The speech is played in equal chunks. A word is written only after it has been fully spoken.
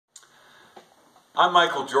I'm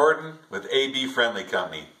Michael Jordan with AB Friendly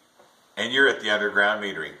Company, and you're at the Underground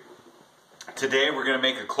Meadery. Today we're going to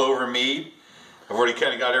make a clover mead. I've already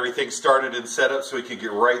kind of got everything started and set up so we can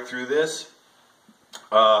get right through this.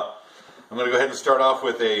 I'm going to go ahead and start off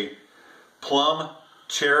with a plum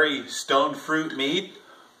cherry stone fruit mead.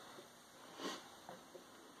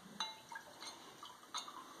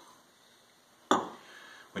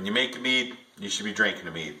 When you make a mead, you should be drinking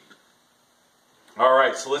a mead.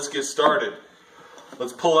 Alright, so let's get started.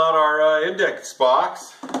 Let's pull out our index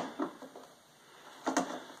box.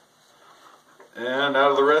 And out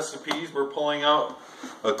of the recipes, we're pulling out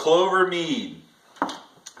a clover mead.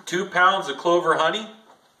 2 pounds of clover honey.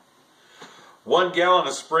 1 gallon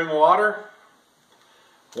of spring water.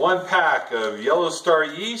 1 pack of yellow star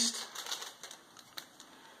yeast.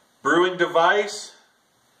 Brewing device.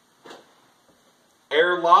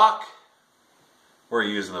 Airlock. We're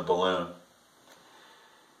using a balloon.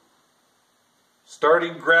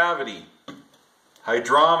 Starting gravity,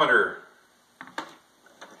 hydrometer,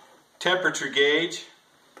 temperature gauge,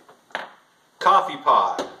 coffee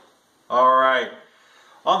pot. Alright,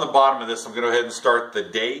 on the bottom of this I'm going to go ahead and start the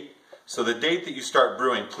date. So the date that you start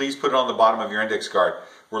brewing, please put it on the bottom of your index card.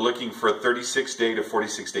 We're looking for a 36-day to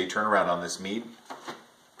 46-day turnaround on this mead.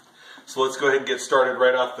 So let's go ahead and get started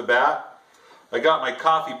right off the bat. I got my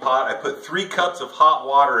coffee pot. I put 3 cups of hot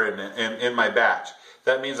water in my batch.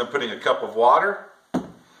 That means I'm putting a cup of water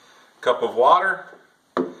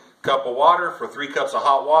for 3 cups of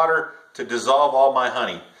hot water to dissolve all my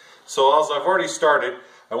honey. So as I've already started,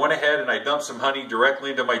 I went ahead and I dumped some honey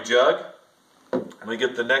directly into my jug. I'm going to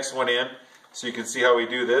get the next one in so you can see how we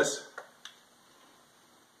do this.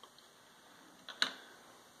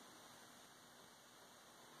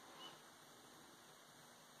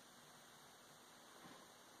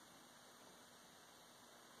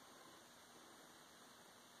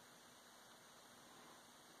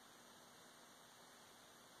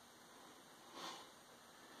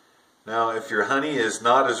 Now, if your honey is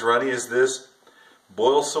not as runny as this,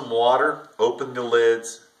 boil some water, open the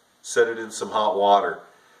lids, set it in some hot water.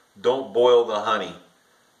 Don't boil the honey.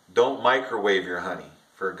 Don't microwave your honey,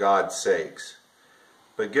 for God's sakes.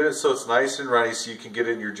 But get it so it's nice and runny so you can get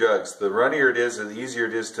it in your jugs. The runnier it is, the easier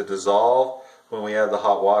it is to dissolve when we add the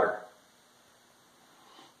hot water.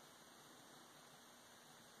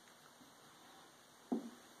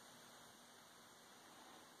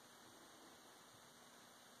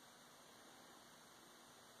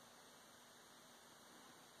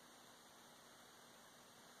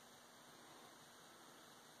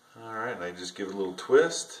 Alright, and I just give it a little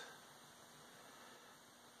twist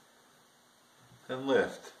and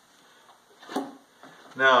lift.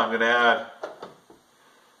 Now I'm going to add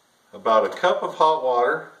about a cup of hot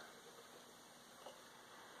water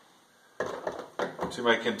to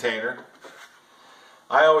my container.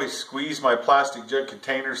 I always squeeze my plastic jug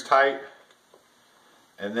containers tight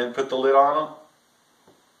and then put the lid on them,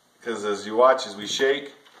 because as you watch as we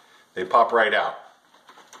shake, they pop right out,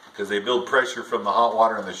 because they build pressure from the hot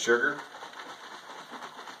water and the sugar.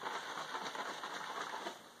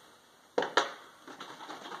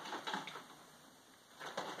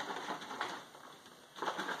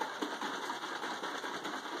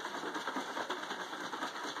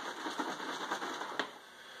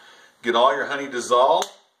 Get all your honey dissolved.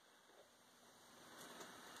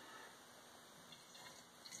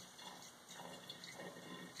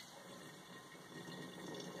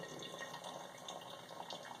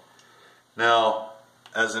 Now,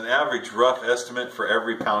 as an average rough estimate for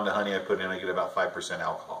every pound of honey I put in, I get about 5%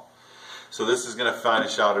 alcohol. So this is going to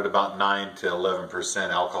finish out at about 9 to 11%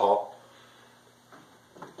 alcohol.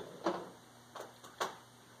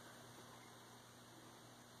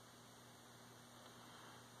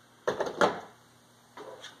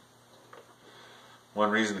 One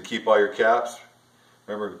reason to keep all your caps,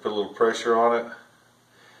 remember to put a little pressure on it,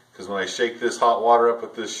 because when I shake this hot water up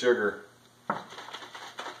with this sugar,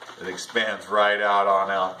 it expands right out on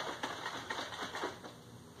out.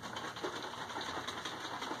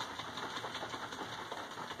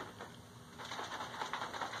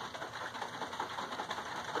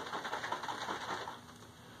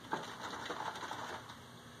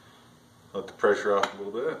 Let the pressure off a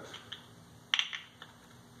little bit.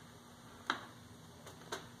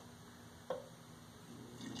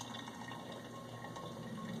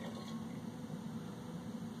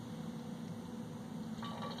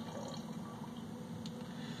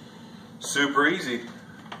 Super easy.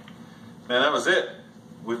 Man, that was it.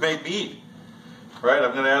 We've made mead. Right,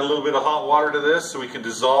 I'm going to add a little bit of hot water to this so we can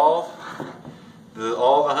dissolve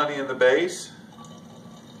all the honey in the base.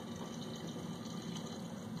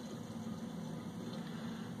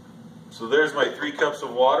 So there's my 3 cups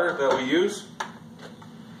of water that we use.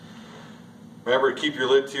 Remember to keep your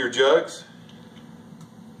lid to your jugs.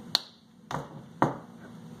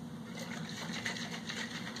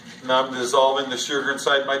 Now I'm dissolving the sugar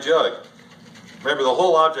inside my jug. Remember, the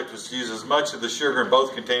whole object was to use as much of the sugar in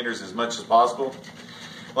both containers as much as possible.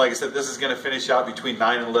 Like I said, this is going to finish out between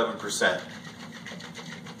 9 and 11%.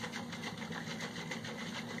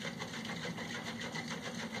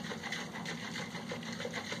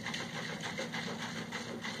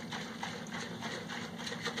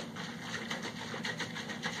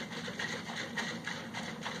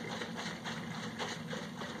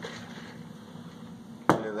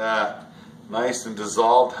 Look at that. Nice and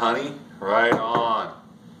dissolved honey. Right on.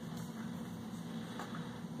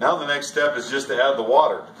 Now the next step is just to add the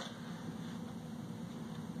water.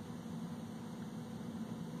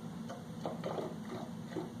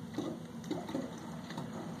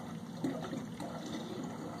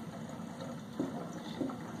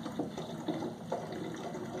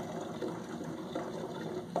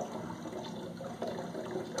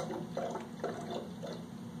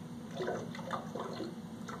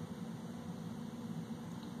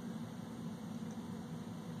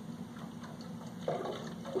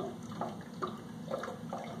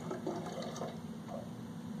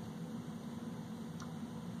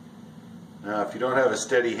 Now, if you don't have a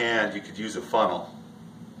steady hand, you could use a funnel.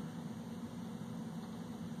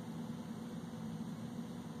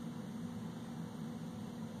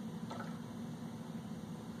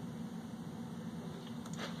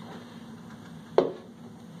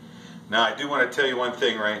 Now, I do want to tell you one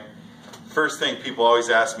thing, right? First thing people always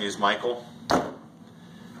ask me is, Michael,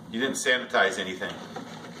 you didn't sanitize anything.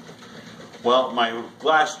 Well, my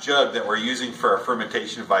glass jug that we're using for our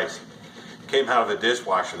fermentation device came out of a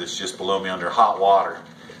dishwasher that's just below me under hot water.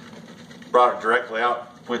 Brought it directly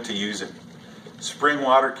out, went to use it. Spring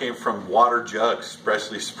water came from water jugs,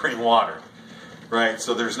 especially spring water. Right,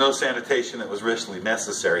 so there's no sanitation that was really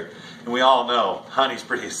necessary. And we all know honey's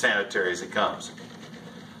pretty as sanitary as it comes.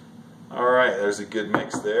 Alright, there's a good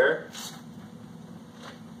mix there.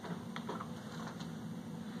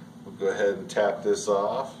 We'll go ahead and tap this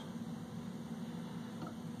off.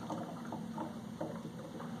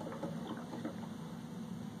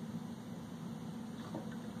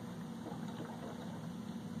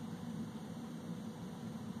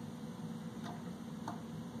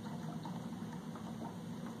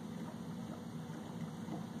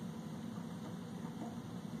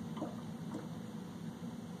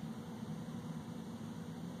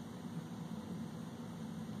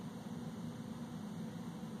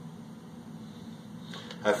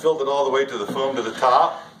 I filled it all the way to the foam to the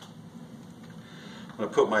top. I'm going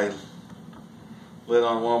to put my lid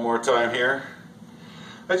on one more time here.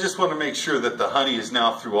 I just want to make sure that the honey is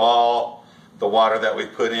now through all the water that we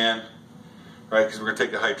put in, right? Because we're going to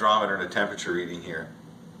take a hydrometer and a temperature reading here.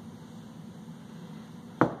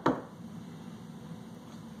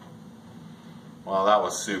 Wow, that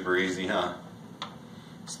was super easy, huh?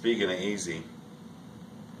 Speaking of easy.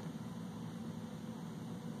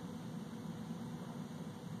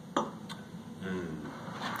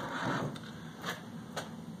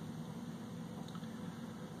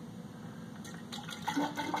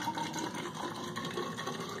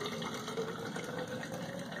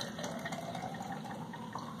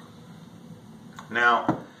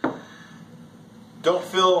 Now, don't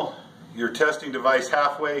fill your testing device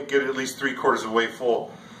halfway, get it at least 3/4 of the way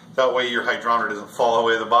full. That way your hydrometer doesn't fall all the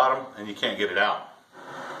way to the bottom and you can't get it out.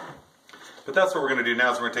 But that's what we're going to do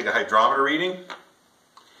now, is we're going to take a hydrometer reading.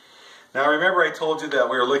 Now remember, I told you that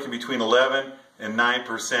we were looking between 11 and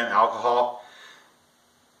 9% alcohol.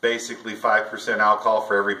 Basically 5% alcohol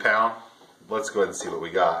for every pound. Let's go ahead and see what we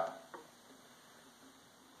got.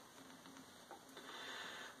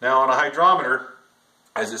 Now on a hydrometer,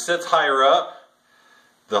 as it sits higher up,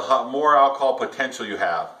 the more alcohol potential you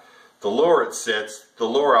have. The lower it sits, the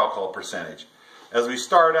lower alcohol percentage. As we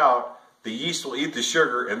start out, the yeast will eat the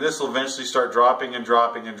sugar, and this will eventually start dropping and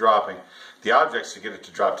dropping and dropping. The object is to get it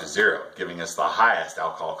to drop to 0, giving us the highest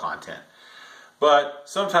alcohol content. But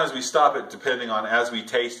sometimes we stop it, depending on, as we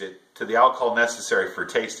taste it, to the alcohol necessary for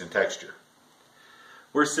taste and texture.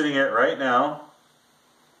 We're sitting at right now,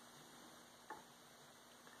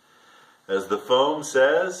 as the foam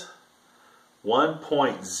says,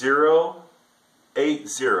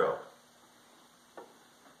 1.080.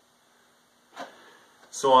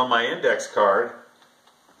 So on my index card,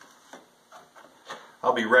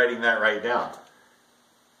 I'll be writing that right down.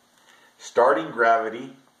 Starting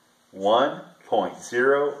gravity,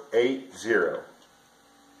 1.080.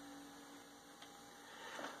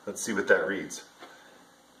 Let's see what that reads.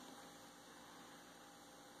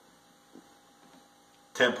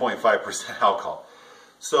 10.5% alcohol.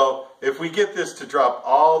 So if we get this to drop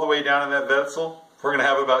all the way down in that vessel, we're going to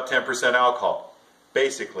have about 10% alcohol.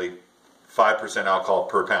 Basically, 5% alcohol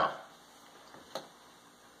per pound.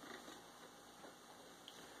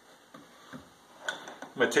 I'm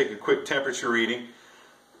going to take a quick temperature reading.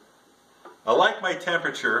 I like my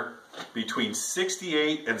temperature between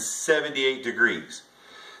 68 and 78 degrees.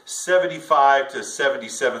 75 to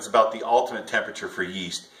 77 is about the ultimate temperature for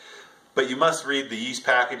yeast. But you must read the yeast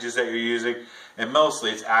packages that you're using, and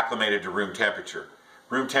mostly it's acclimated to room temperature.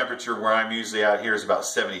 Room temperature where I'm usually out here is about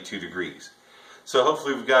 72 degrees. So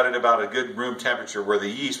hopefully we've got it about a good room temperature where the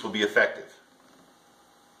yeast will be effective.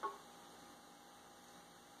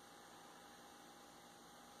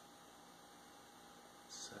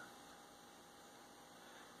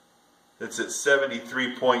 It's at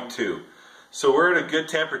 73.2. So we're at a good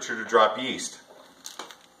temperature to drop yeast.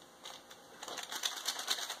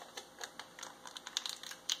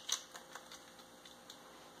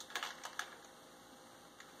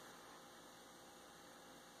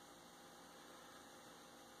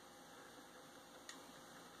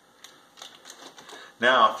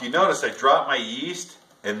 Now, if you notice, I drop my yeast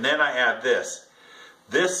and then I add this.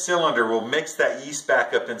 This cylinder will mix that yeast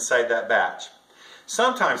back up inside that batch.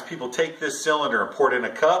 Sometimes people take this cylinder and pour it in a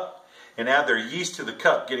cup and add their yeast to the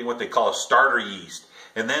cup, getting what they call a starter yeast,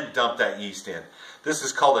 and then dump that yeast in. This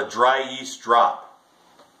is called a dry yeast drop.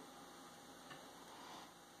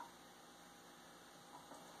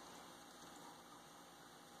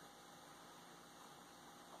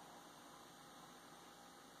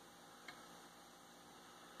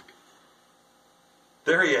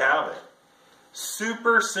 There you have it.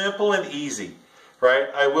 Super simple and easy, right?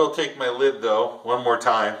 I will take my lid though one more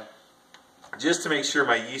time just to make sure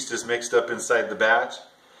my yeast is mixed up inside the batch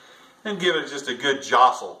and give it just a good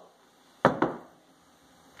jostle.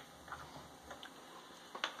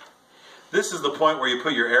 This is the point where you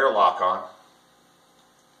put your airlock on.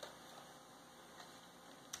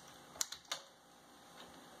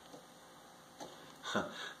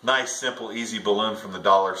 Nice, simple, easy balloon from the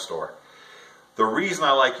dollar store. The reason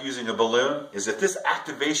I like using a balloon is if this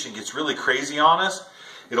activation gets really crazy on us,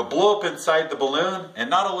 it'll blow up inside the balloon and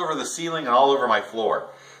not all over the ceiling and all over my floor.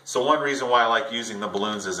 So one reason why I like using the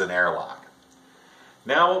balloons is an airlock.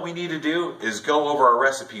 Now what we need to do is go over our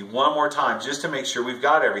recipe one more time just to make sure we've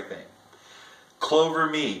got everything. Clover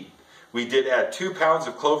mead. We did add 2 pounds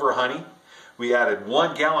of clover honey. We added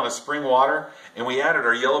 1 gallon of spring water, and we added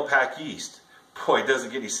our yellow pack yeast. Boy, it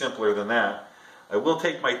doesn't get any simpler than that. I will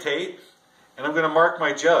take my tape and I'm going to mark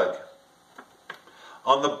my jug.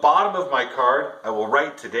 On the bottom of my card, I will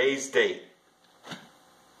write today's date.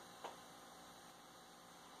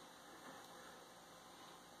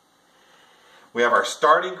 We have our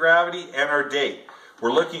starting gravity and our date.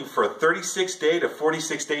 We're looking for a 36-day to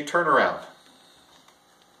 46-day turnaround.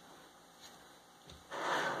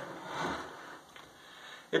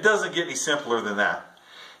 It doesn't get any simpler than that.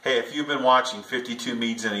 Hey, if you've been watching 52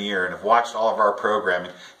 Meads in a year and have watched all of our programming,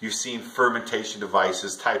 you've seen fermentation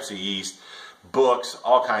devices, types of yeast, books,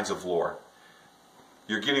 all kinds of lore.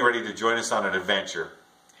 You're getting ready to join us on an adventure.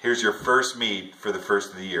 Here's your first Mead for the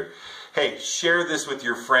first of the year. Hey, share this with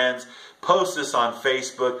your friends. Post this on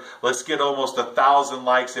Facebook. Let's get almost 1,000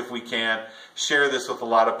 likes if we can. Share this with a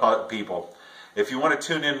lot of people. If you want to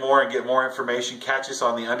tune in more and get more information, catch us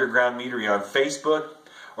on the Underground Meadery on Facebook,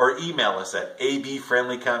 or email us at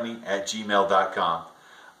abfriendlycompany@gmail.com.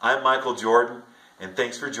 I'm Michael Jordan, and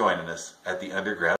thanks for joining us at the Underground.